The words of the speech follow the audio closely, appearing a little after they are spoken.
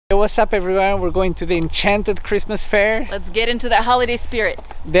what's up everyone? We're going to the Enchanted Christmas fair. Let's get into the holiday spirit.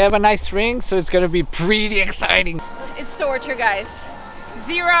 They have a nice ring, so it's gonna be pretty exciting. It's torture, guys.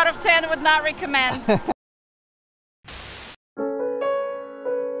 0 out of 10 would not recommend.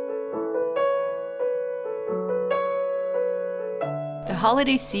 The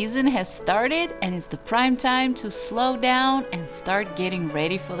holiday season has started and it's the prime time to slow down and start getting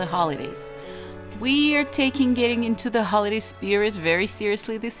ready for the holidays. We are taking getting into the holiday spirit very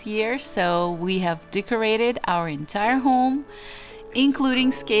seriously this year, so we have decorated our entire home,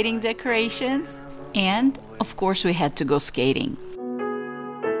 including skating decorations, and of course we had to go skating. Do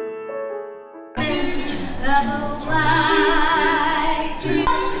you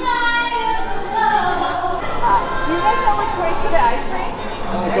guys know which way to the ice rink?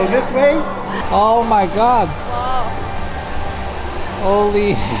 Go this way? Oh my god! Wow.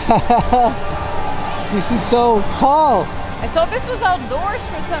 Holy hell! This is so tall! I thought this was outdoors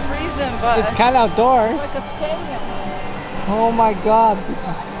for some reason, but It's kind of outdoor. it's like a stadium. Oh my god,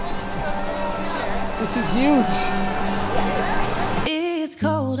 this is huge! It's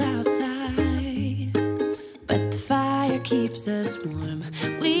cold outside, but the fire keeps us warm.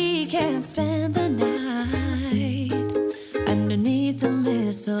 We can spend the night underneath the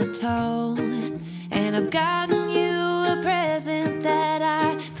mistletoe. And I've gotten you a present that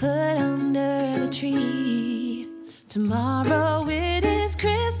I put under the tree. Tomorrow it is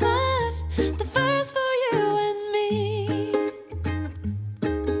Christmas, the first for you and me.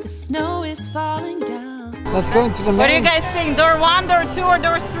 The snow is falling down. Let's go into the main. What do you guys think? Door 1, door 2, or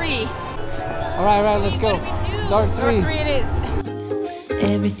door 3? Alright, let's go. Door 3. Door 3 it is.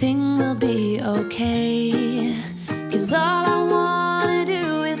 Everything will be okay, 'cause all I wanna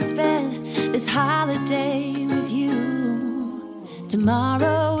do is spend this holiday with you.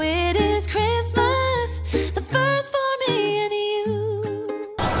 Tomorrow it is Christmas, the first for me and you.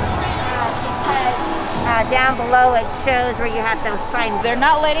 Because down below it shows where you have to sign. They're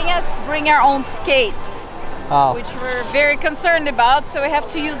not letting us bring our own skates, Oh, which we're very concerned about, so we have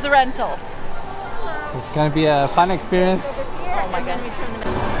to use the rentals. it's gonna be a fun experience. Oh my god.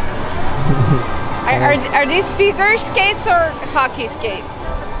 Are these figure skates or hockey skates?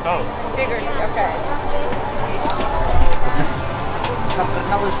 Oh. Figures, okay.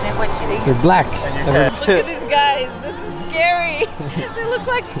 They're black. Look at these guys, this is scary. They look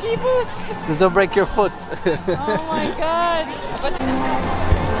like ski boots. Just don't break your foot. Oh my god. But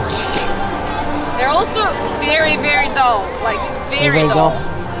they're also very, very dull. Like very dull.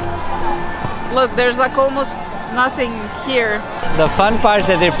 Look, there's like almost nothing here. The fun part is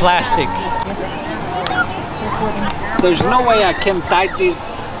that they're plastic. There's no way I can tie this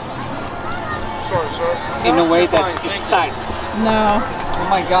in a way that it's tight. No. Oh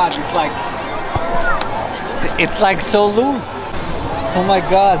my god, it's like so loose. Oh my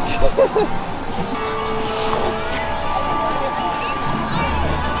god.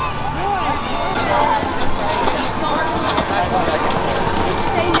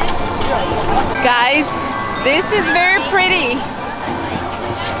 Guys, this is very pretty.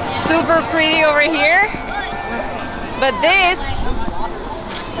 Super pretty over here. But this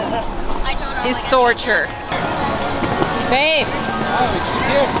is torture. Babe.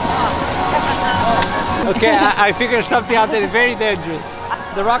 Okay, I figured something out that is very dangerous.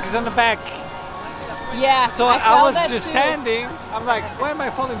 The rock is on the back. Yeah. So I felt was that just too. standing. I'm like, why am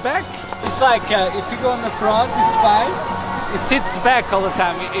I falling back? It's like if you go on the front, it's fine. It sits back all the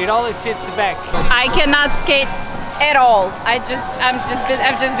time. It always sits back. I cannot skate at all. I've just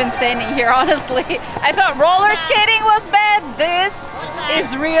been standing here, honestly. I thought roller skating was bad. This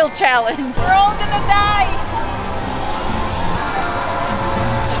is real challenge. We're all gonna die.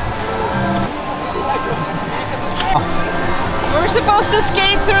 We're supposed to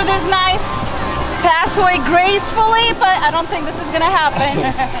skate through this nice pathway gracefully, but I don't think this is gonna happen.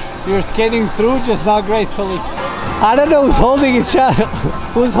 You're skating through, just not gracefully. I don't know who's holding each other.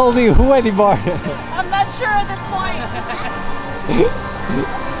 Who's holding who anymore? I'm not sure at this point.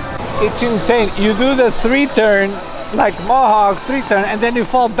 It's insane. You do the 3-turn, like Mohawk 3-turn, and then you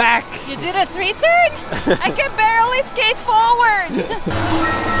fall back. You did a 3-turn? I can barely skate forward.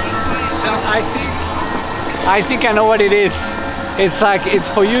 So I think I know what it is. It's like, it's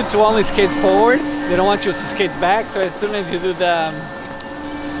for you to only skate forward. They don't want you to skate back. So as soon as you do the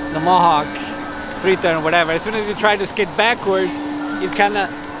Mohawk 3-turn, whatever, as soon as you try to skate backwards, it kind of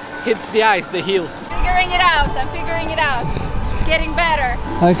hits the ice, the heel. Figuring it out. I'm figuring it out. It's getting better.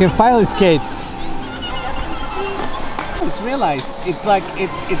 I can finally skate. It's real ice. It's like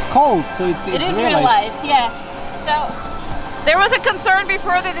it's cold, so it's It is real real ice. ice, yeah. So There was a concern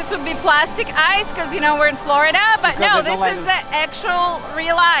before that this would be plastic ice because, you know, we're in Florida, but no, this is the actual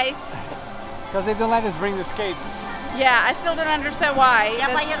real ice. Because they don't let us bring the skates. Yeah, I still don't understand why.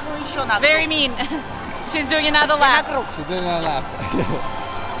 That's very mean. She's doing another lap. She's doing another lap.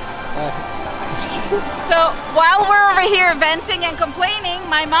 So while we're over here venting and complaining,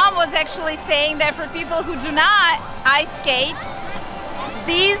 my mom was actually saying that for people who do not ice skate,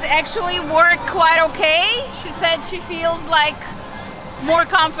 these actually work quite okay. She said she feels like more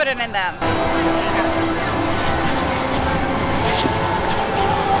confident in them.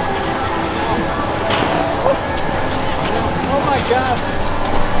 Oh my God.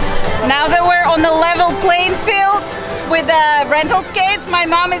 Now that we're on the level playing field with the rental skates, my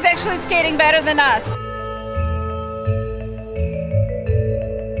mom is actually skating better than us.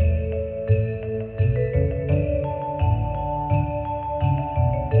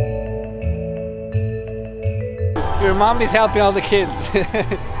 Your mom is helping all the kids.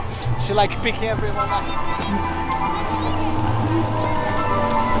 She like picking everyone up.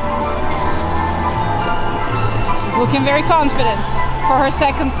 She's looking very confident for her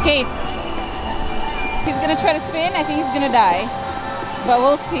second skate. He's gonna try to spin. I think he's gonna die, but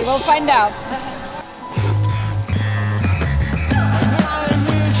we'll see. We'll find out.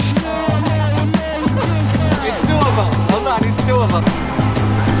 It's doable. Hold on, it's doable.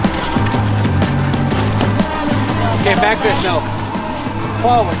 Okay, backwards now.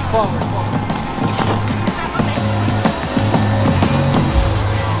 Forward, forward, forward.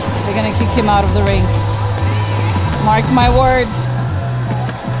 They're gonna kick him out of the rink. Mark my words.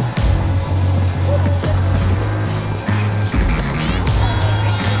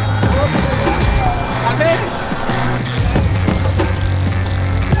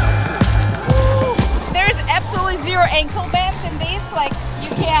 There's absolutely zero ankle bend in these. Like you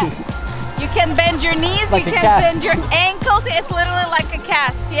can bend your knees, like you can bend your ankles. It's literally like a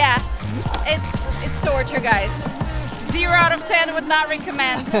cast. Yeah, it's torture, guys. 0 out of 10 would not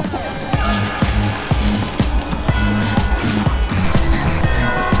recommend. Guess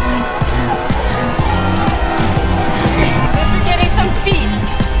we're getting some speed.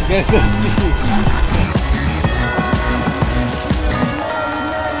 Get some speed.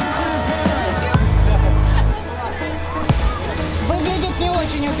 Выглядит не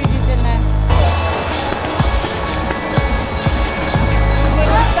очень убедительно.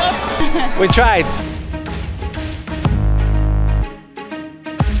 We tried.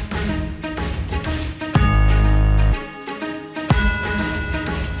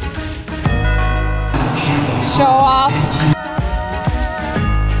 Show off.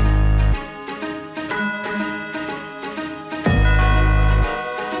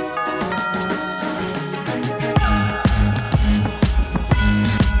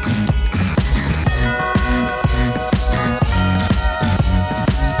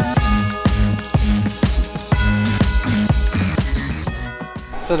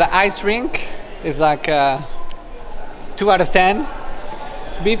 So the ice rink is like 2 out of 10.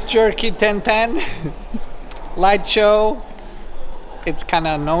 Beef jerky 10-10. Light show, it's kind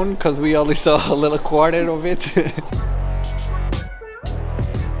of unknown because we only saw a little quarter of it.